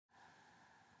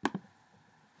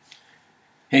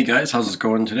Hey guys, how's it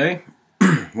going today?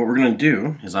 What we're going to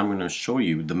do is I'm going to show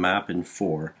you the mapping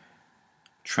for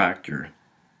Traktor.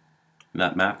 And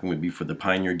that mapping would be for the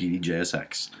Pioneer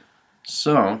DDJ-SX.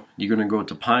 So you're going to go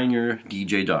to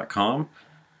pioneerdj.com.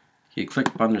 You click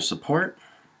under support.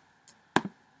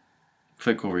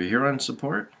 Click over here on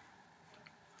support.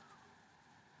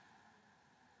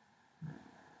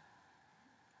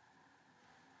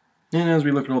 And as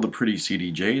we look at all the pretty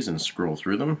CDJs and scroll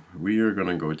through them, we are going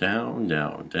to go down,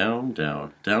 down, down,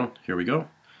 down, down. Here we go.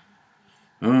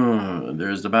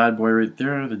 There's the bad boy right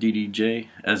there, the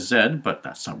DDJ-SX, but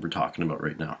that's not what we're talking about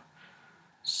right now.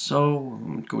 So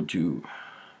go to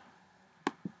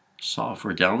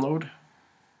software download.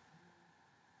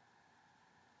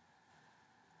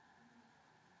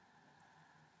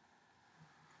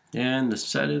 And the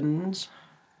settings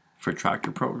for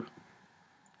Traktor Pro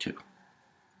 2.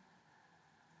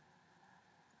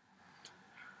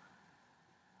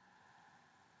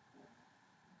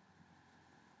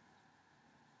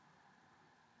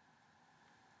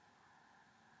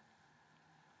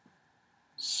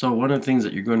 So one of the things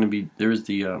that you're going to be, there's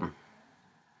the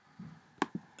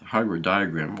hardware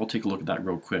diagram. We'll take a look at that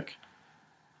real quick.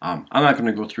 I'm not going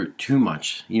to go through it too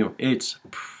much. You know, it's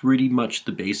pretty much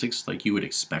the basics like you would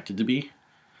expect it to be.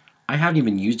 I haven't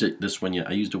even used this one yet.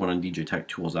 I used one on DJ Tech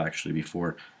Tools actually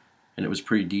before, and it was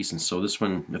pretty decent. So this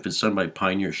one, if it's done by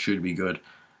Pioneer, should be good.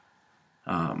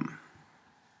 You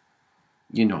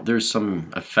know, there's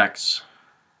some effects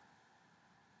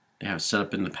they have set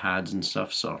up in the pads and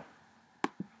stuff, so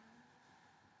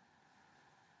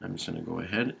I'm just going to go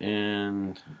ahead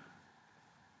and...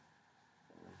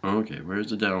 Okay,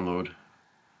 where's the download?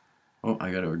 Oh,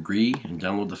 I got to agree and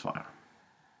download the file.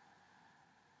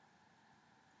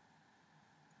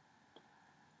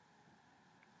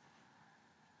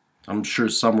 I'm sure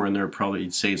somewhere in there probably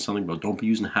saying something about don't be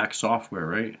using hack software,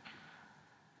 right?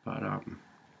 But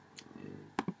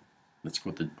let's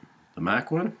go with the Mac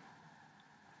one.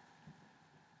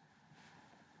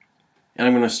 And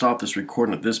I'm going to stop this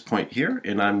recording at this point here,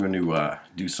 and I'm going to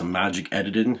do some magic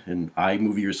editing in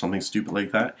iMovie or something stupid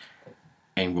like that,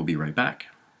 and we'll be right back.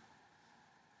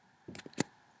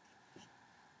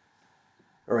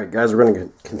 Alright guys, we're going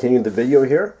to continue the video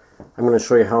here. I'm going to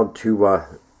show you how to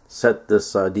set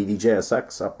this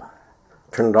DDJ-SX up.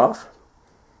 Turn it off.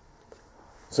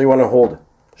 So you want to hold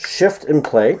Shift and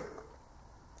play.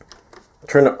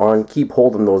 Turn it on, keep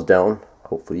holding those down.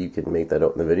 Hopefully you can make that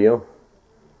out in the video.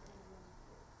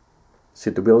 See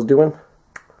what the wheel's doing?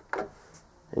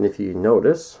 And if you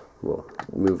notice, we'll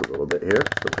move a little bit here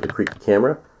so for the creepy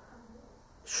camera.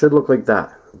 Should look like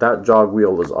that. That jog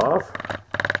wheel is off,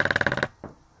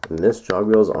 and this jog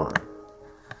wheel is on.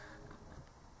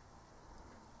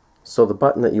 So the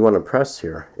button that you want to press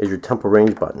here is your tempo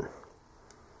range button.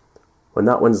 When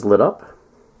that one's lit up,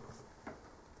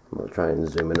 I'm going to try and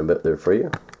zoom in a bit there for you.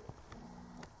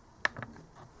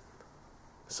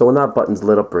 So when that button's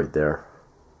lit up right there,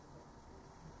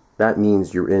 that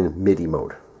means you're in MIDI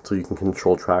mode, so you can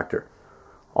control Traktor.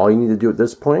 All you need to do at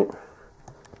this point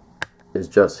is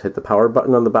just hit the power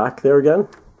button on the back there again,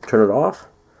 turn it off,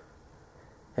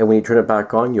 and when you turn it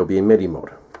back on, you'll be in MIDI mode.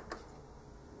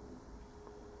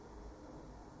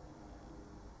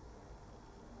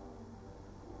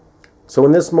 So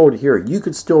in this mode here, you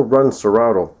could still run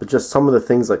Serato, but just some of the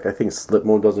things, like I think slip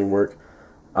mode doesn't work,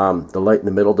 the light in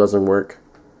the middle doesn't work,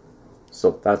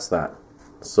 so that's that.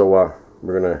 So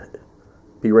we're going to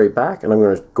be right back, and I'm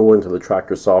going to go into the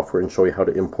Traktor software and show you how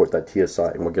to import that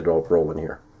TSI, and we'll get it all rolling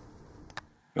here.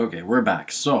 Okay, we're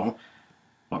back. So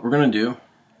what we're going to do,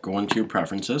 go into your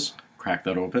preferences, crack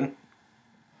that open,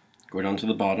 go down to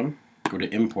the bottom, go to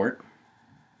import.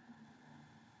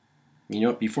 You know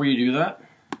what, before you do that,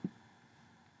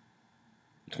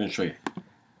 I'm going to show you.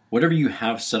 Whatever you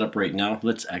have set up right now,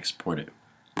 let's export it.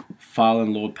 File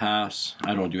and load paths.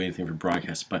 I don't do anything for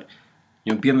broadcast, but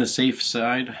you know, be on the safe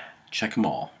side, check them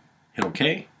all. Hit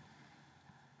OK.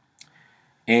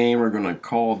 And we're going to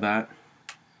call that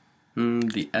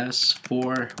the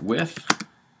S4 with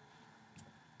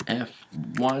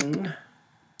F1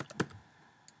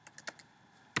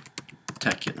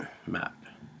 Tekken map.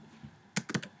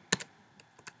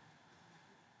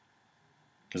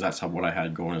 Because that's what I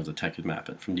had going as a Tekken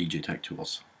map from DJ Tech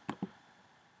Tools.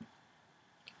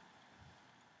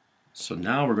 So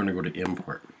now we're going to go to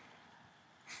import.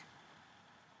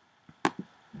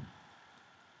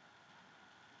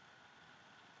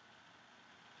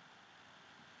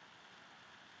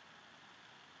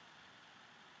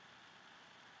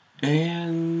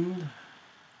 And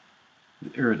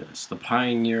there it is, the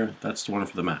Pioneer, that's the one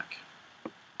for the Mac.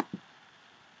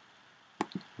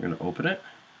 We're going to open it.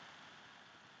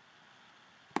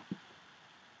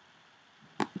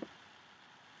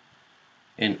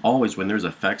 And always, when there's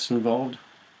effects involved,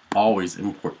 always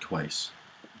import twice.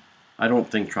 I don't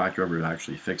think Traktor ever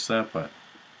actually fixed that, but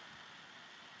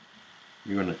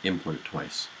you're going to import it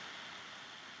twice.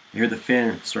 You hear the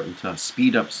fan starting to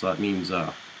speed up, so that means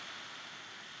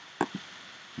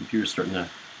computer's starting to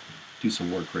do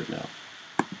some work right now.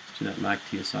 Let's do that Mac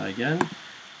TSI again.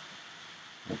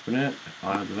 Open it.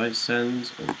 Audio device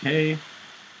sends. OK.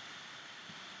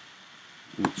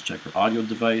 Let's check our audio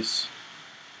device.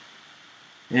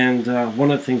 And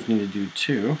one of the things we need to do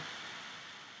too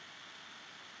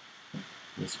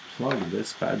is plug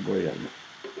this bad boy in.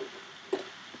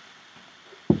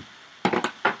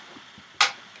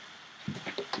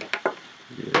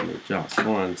 Give me just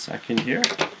 1 second here.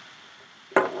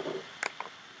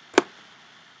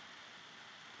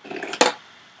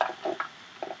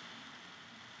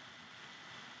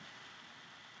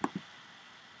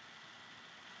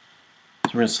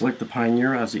 So we're going to select the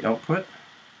Pioneer as the output.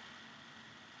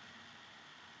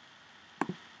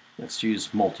 Let's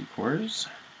use multi-cores.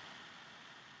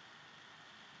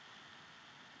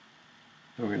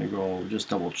 And we're going to go just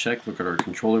double check, look at our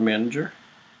controller manager.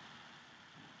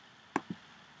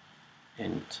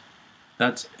 And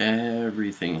that's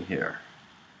everything here.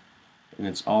 And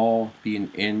it's all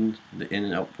being in the in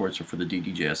and out ports are for the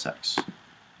DDJ-SX.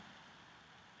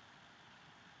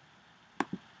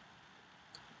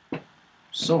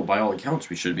 So by all accounts,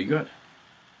 we should be good.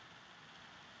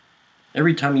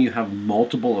 Every time you have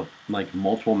multiple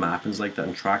mappings like that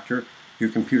in Traktor, your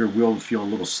computer will feel a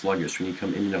little sluggish when you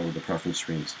come in and out of the preference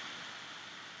screens.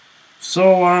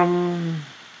 So I'm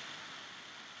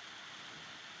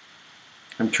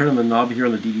turning the knob here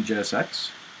on the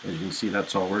DDJ-SX. As you can see,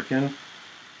 that's all working.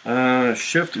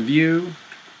 Shift view.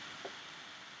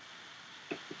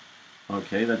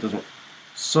 Okay, that doesn't.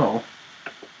 So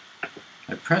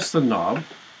I press the knob.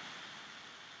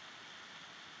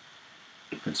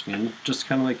 It puts me in just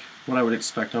kind of like what I would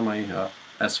expect on my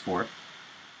S4.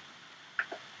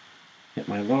 Hit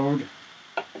my load.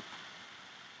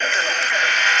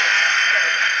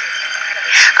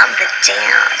 On the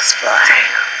dance floor.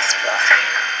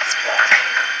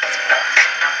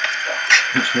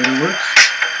 Pitch fader works.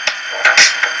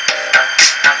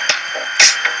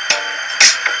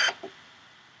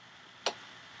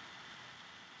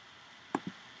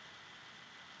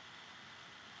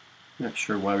 Not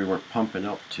sure why we weren't pumping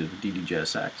up to the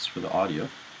DDJ-SX for the audio.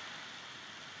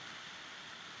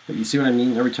 But you see what I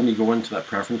mean? Every time you go into that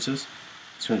preferences,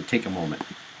 it's going to take a moment.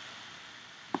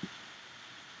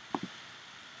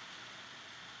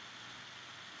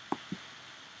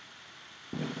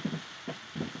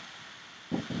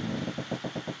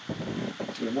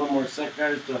 Give one more sec,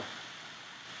 guys, to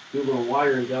do a little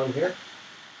wiring down here.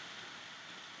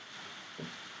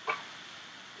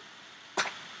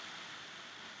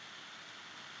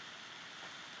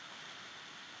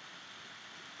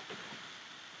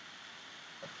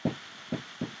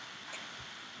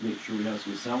 Make sure we have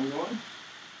some sound going.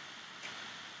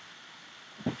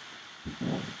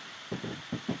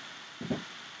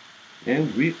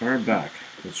 And we are back.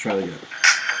 Let's try that again.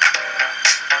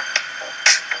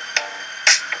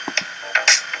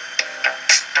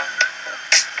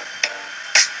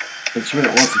 It's when it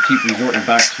wants to keep resorting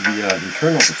back to the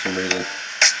internal for some reason.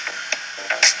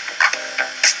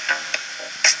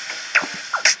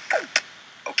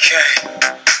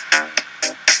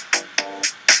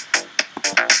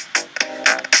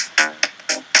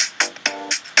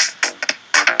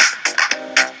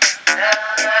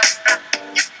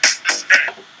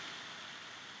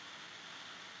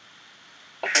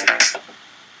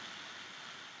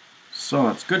 So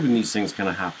it's good when these things kind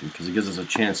of happen because it gives us a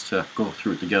chance to go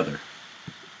through it together.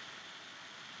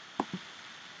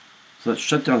 So let's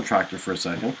shut down Traktor for a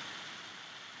second.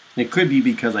 It could be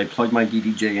because I plugged my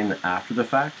DDJ in after the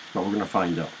fact, but we're going to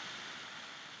find out.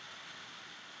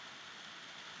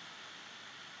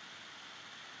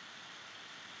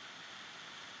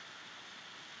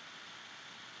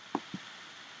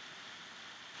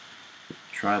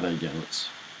 Try that again.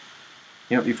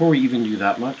 Before we even do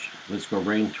that much, let's go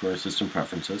right into our system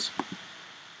preferences.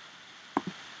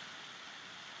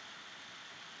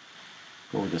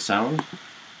 Go over to sound.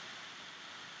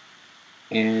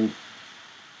 And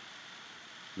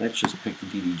let's just pick the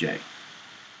DDJ.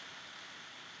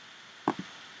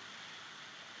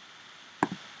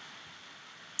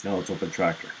 Now let's open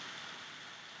Traktor.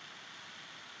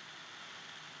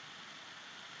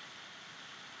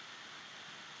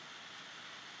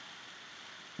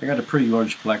 I got a pretty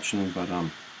large collection, but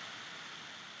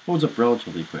holds up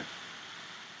relatively quick.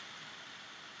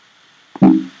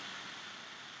 I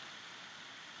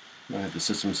have the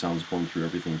system sounds going through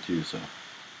everything too, so.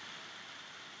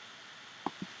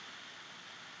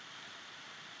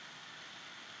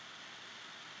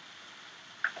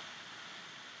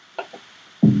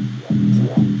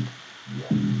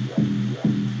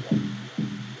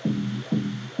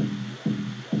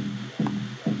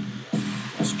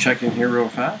 check in here real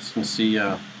fast and see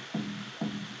where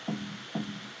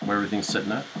everything's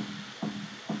sitting at.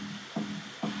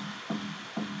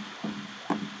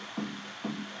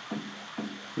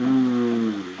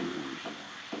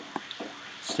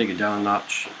 Let's take it down a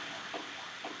notch.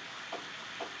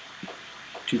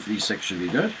 256 should be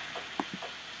good.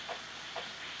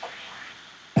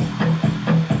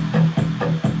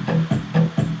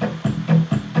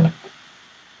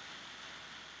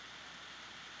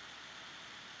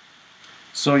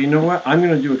 So you know what, I'm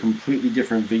going to do a completely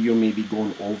different video, maybe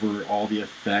going over all the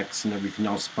effects and everything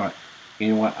else, but you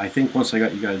know what, I think once I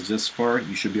got you guys this far,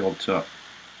 you should be able to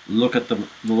look at the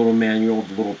little manual,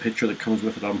 the little picture that comes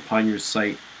with it on Pioneer's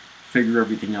site, figure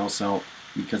everything else out,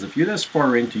 because if you're this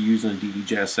far into using a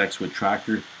DDJ-SX with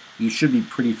Traktor, you should be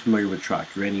pretty familiar with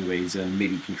Traktor anyways, and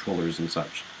MIDI controllers and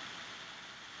such.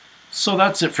 So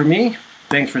that's it for me.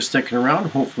 Thanks for sticking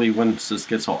around. Hopefully once this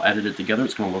gets all edited together,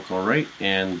 it's going to look alright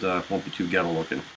and won't be too ghetto looking.